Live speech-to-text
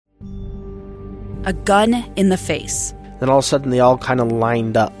a gun in the face. Then all of a sudden, they all kind of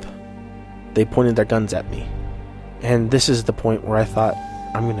lined up. They pointed their guns at me. And this is the point where I thought,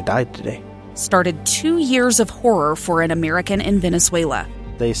 I'm going to die today. Started 2 years of horror for an American in Venezuela.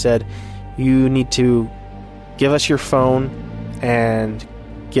 They said, you need to give us your phone and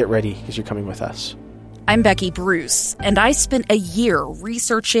get ready because you're coming with us. I'm Becky Bruce, and I spent a year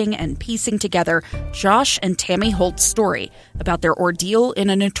researching and piecing together Josh and Tammy Holt's story about their ordeal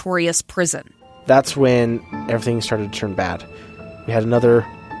in a notorious prison. That's when everything started to turn bad. We had another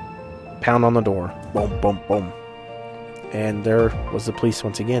pound on the door. Boom, boom, boom. And there was the police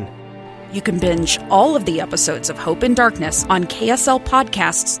once again. You can binge all of the episodes of Hope in Darkness on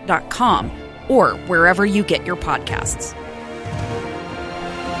KSLpodcasts.com or wherever you get your podcasts.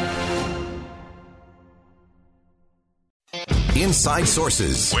 Inside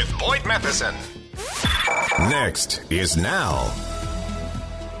Sources with Boyd Matheson. Next is Now.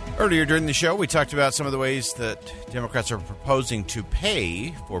 Earlier during the show, we talked about some of the ways that Democrats are proposing to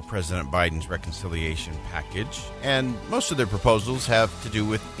pay for President Biden's reconciliation package. And most of their proposals have to do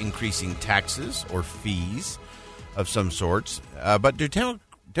with increasing taxes or fees of some sorts. But do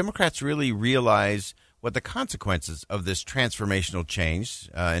Democrats really realize what the consequences of this transformational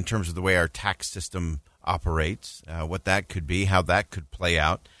change in terms of the way our tax system operates, what that could be, how that could play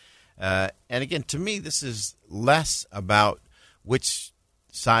out? And again, to me, this is less about which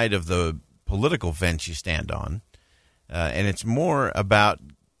side of the political fence you stand on, and it's more about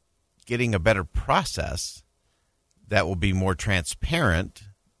getting a better process that will be more transparent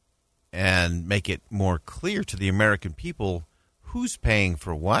and make it more clear to the American people who's paying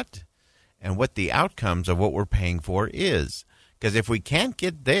for what and what the outcomes of what we're paying for is. Because if we can't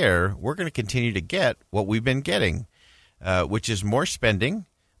get there, we're going to continue to get what we've been getting, which is more spending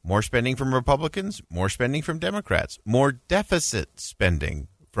from Republicans, more spending from Democrats, more deficit spending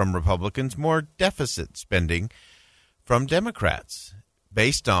from Republicans, more deficit spending from Democrats,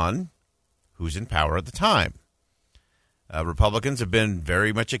 based on who's in power at the time. Republicans have been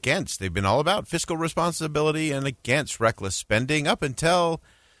very much against. They've been all about fiscal responsibility and against reckless spending up until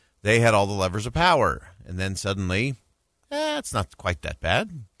they had all the levers of power. And then suddenly, it's not quite that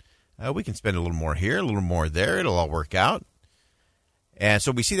bad. We can spend a little more here, a little more there. It'll all work out. And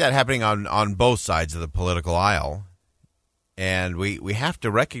so we see that happening on both sides of the political aisle. And we have to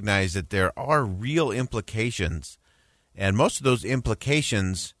recognize that there are real implications. And most of those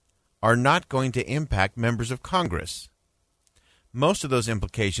implications are not going to impact members of Congress. Most of those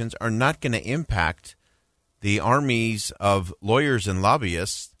implications are not going to impact the armies of lawyers and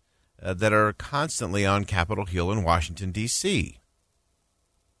lobbyists that are constantly on Capitol Hill in Washington, D.C.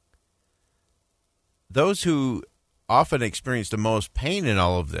 Those who often experience the most pain in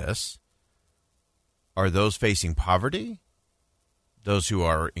all of this are those facing poverty, those who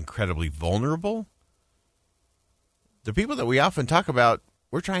are incredibly vulnerable. The people that we often talk about,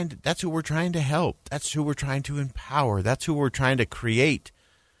 that's who we're trying to help. That's who we're trying to empower. That's who we're trying to create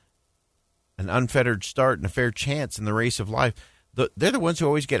an unfettered start and a fair chance in the race of life. They're the ones who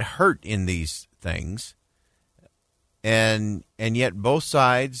always get hurt in these things. And yet both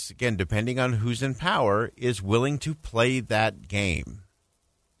sides, again, depending on who's in power, is willing to play that game.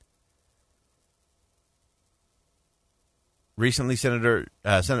 Recently, Senate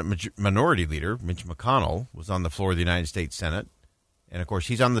Minority Leader Mitch McConnell was on the floor of the United States Senate. And, of course,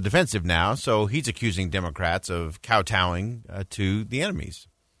 he's on the defensive now, so he's accusing Democrats of kowtowing to the enemies.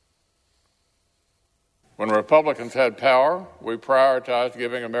 When Republicans had power, we prioritized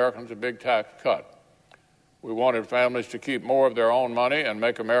giving Americans a big tax cut. We wanted families to keep more of their own money and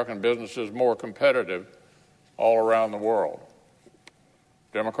make American businesses more competitive all around the world.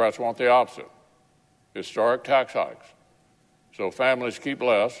 Democrats want the opposite, historic tax hikes. So families keep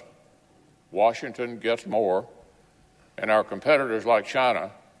less, Washington gets more, and our competitors like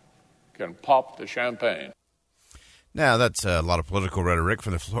China can pop the champagne. Now, that's a lot of political rhetoric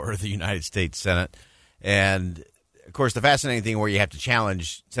from the floor of the United States Senate. And, of course, the fascinating thing where you have to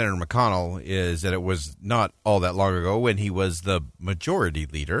challenge Senator McConnell is that it was not all that long ago when he was the majority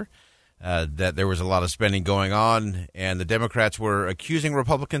leader, that there was a lot of spending going on, and the Democrats were accusing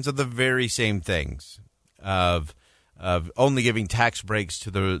Republicans of the very same things, of only giving tax breaks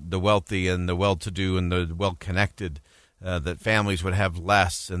to the wealthy and the well-to-do and the well-connected, that families would have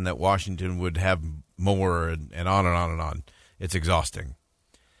less and that Washington would have more, and on and on and on. It's exhausting.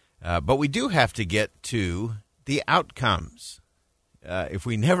 But we do have to get to the outcomes. If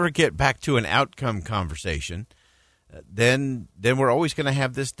we never get back to an outcome conversation, then we're always going to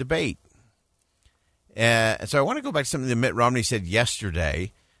have this debate. And so I want to go back to something that Mitt Romney said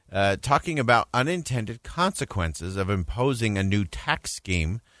yesterday, talking about unintended consequences of imposing a new tax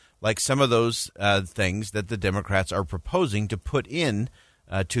scheme like some of those things that the Democrats are proposing to put in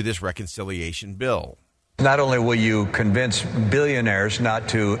to this reconciliation bill. Not only will you convince billionaires not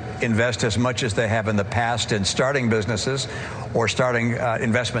to invest as much as they have in the past in starting businesses or starting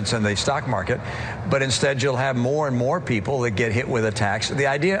investments in the stock market, but instead you'll have more and more people that get hit with a tax. The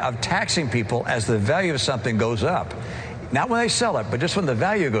idea of taxing people as the value of something goes up, not when they sell it, but just when the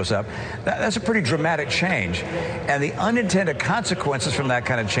value goes up, that's a pretty dramatic change. And the unintended consequences from that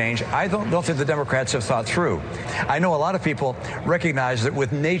kind of change, I don't think the Democrats have thought through. I know a lot of people recognize that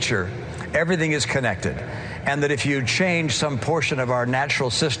with nature, everything is connected, and that if you change some portion of our natural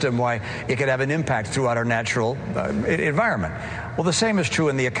system, why it could have an impact throughout our natural environment. Well, the same is true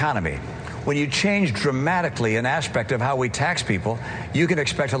in the economy. When you change dramatically an aspect of how we tax people, you can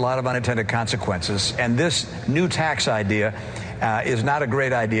expect a lot of unintended consequences. And this new tax idea is not a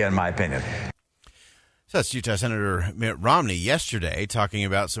great idea, in my opinion. So that's Utah Senator Mitt Romney yesterday talking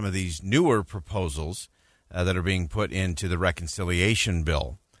about some of these newer proposals that are being put into the reconciliation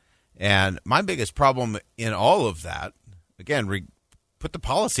bill. And my biggest problem in all of that, again, put the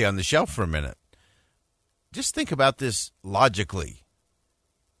policy on the shelf for a minute. Just think about this logically.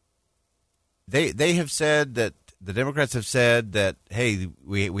 They have said that, the Democrats have said that, hey,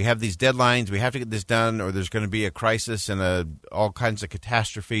 we have these deadlines, we have to get this done, or there's going to be a crisis and all kinds of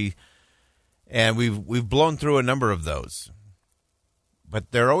catastrophe. And we've blown through a number of those.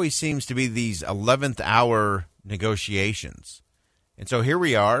 But there always seems to be these 11th hour negotiations. And so here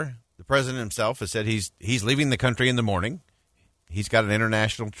we are. The president himself has said he's leaving the country in the morning. He's got an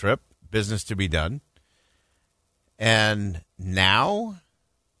international trip, business to be done. And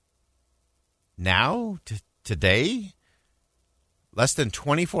today, less than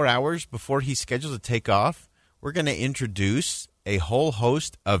 24 hours before he's scheduled to take off, we're going to introduce a whole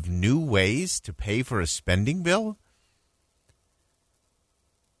host of new ways to pay for a spending bill.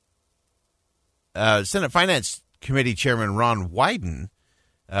 Senate Finance Committee Chairman Ron Wyden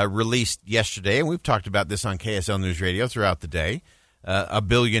released yesterday, and we've talked about this on KSL News Radio throughout the day, a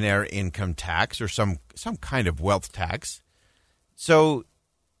billionaire income tax or some kind of wealth tax. So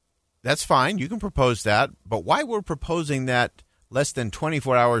that's fine. You can propose that. But why we're proposing that less than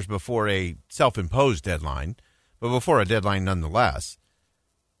 24 hours before a self-imposed deadline, but before a deadline nonetheless.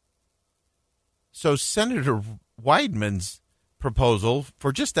 So Senator Wyden's proposal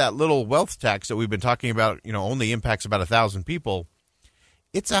for just that little wealth tax that we've been talking about, only impacts about 1,000 people.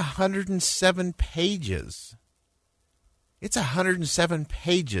 It's 107 pages. It's 107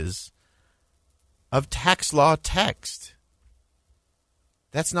 pages of tax law text.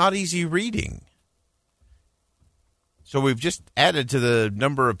 That's not easy reading. So we've just added to the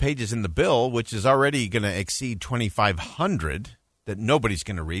number of pages in the bill, which is already going to exceed 2,500 that nobody's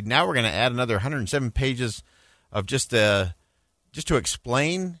going to read. Now we're going to add another 107 pages of just to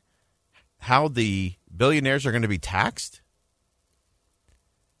explain how the billionaires are going to be taxed.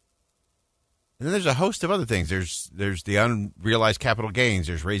 And then there's a host of other things. There's the unrealized capital gains.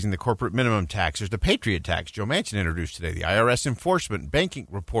 There's raising the corporate minimum tax. There's the Patriot tax Joe Manchin introduced today. The IRS enforcement, banking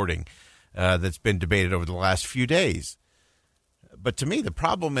reporting that's been debated over the last few days. But to me, the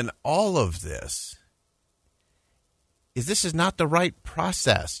problem in all of this is not the right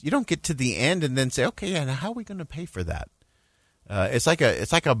process. You don't get to the end and then say, okay, and how are we going to pay for that? It's like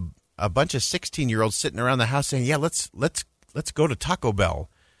a bunch of 16-year-olds sitting around the house saying, yeah, let's go to Taco Bell.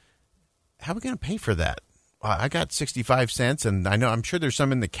 How are we going to pay for that? I got 65 cents, and I'm sure there's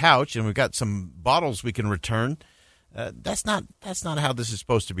some in the couch, and we've got some bottles we can return. That's not how this is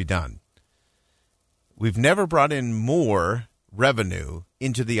supposed to be done. We've never brought in more revenue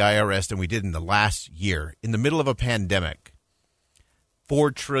into the IRS than we did in the last year, in the middle of a pandemic.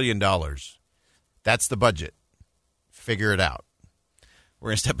 $4 trillion. That's the budget. Figure it out. We're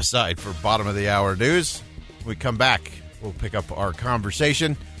going to step aside for bottom of the hour news. When we come back, we'll pick up our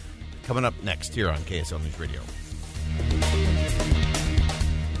conversation. Coming up next here on KSL News Radio.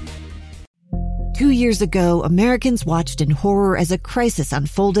 2 years ago, Americans watched in horror as a crisis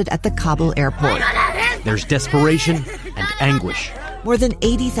unfolded at the Kabul airport. There's desperation and anguish. More than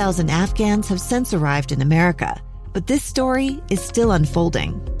 80,000 Afghans have since arrived in America, but this story is still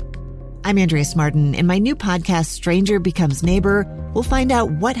unfolding. I'm Andrea Smartin. In my new podcast, Stranger Becomes Neighbor, we'll find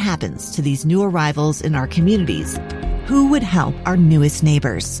out what happens to these new arrivals in our communities. Who would help our newest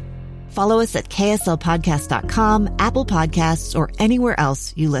neighbors? Follow us at kslpodcast.com, Apple Podcasts, or anywhere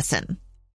else you listen.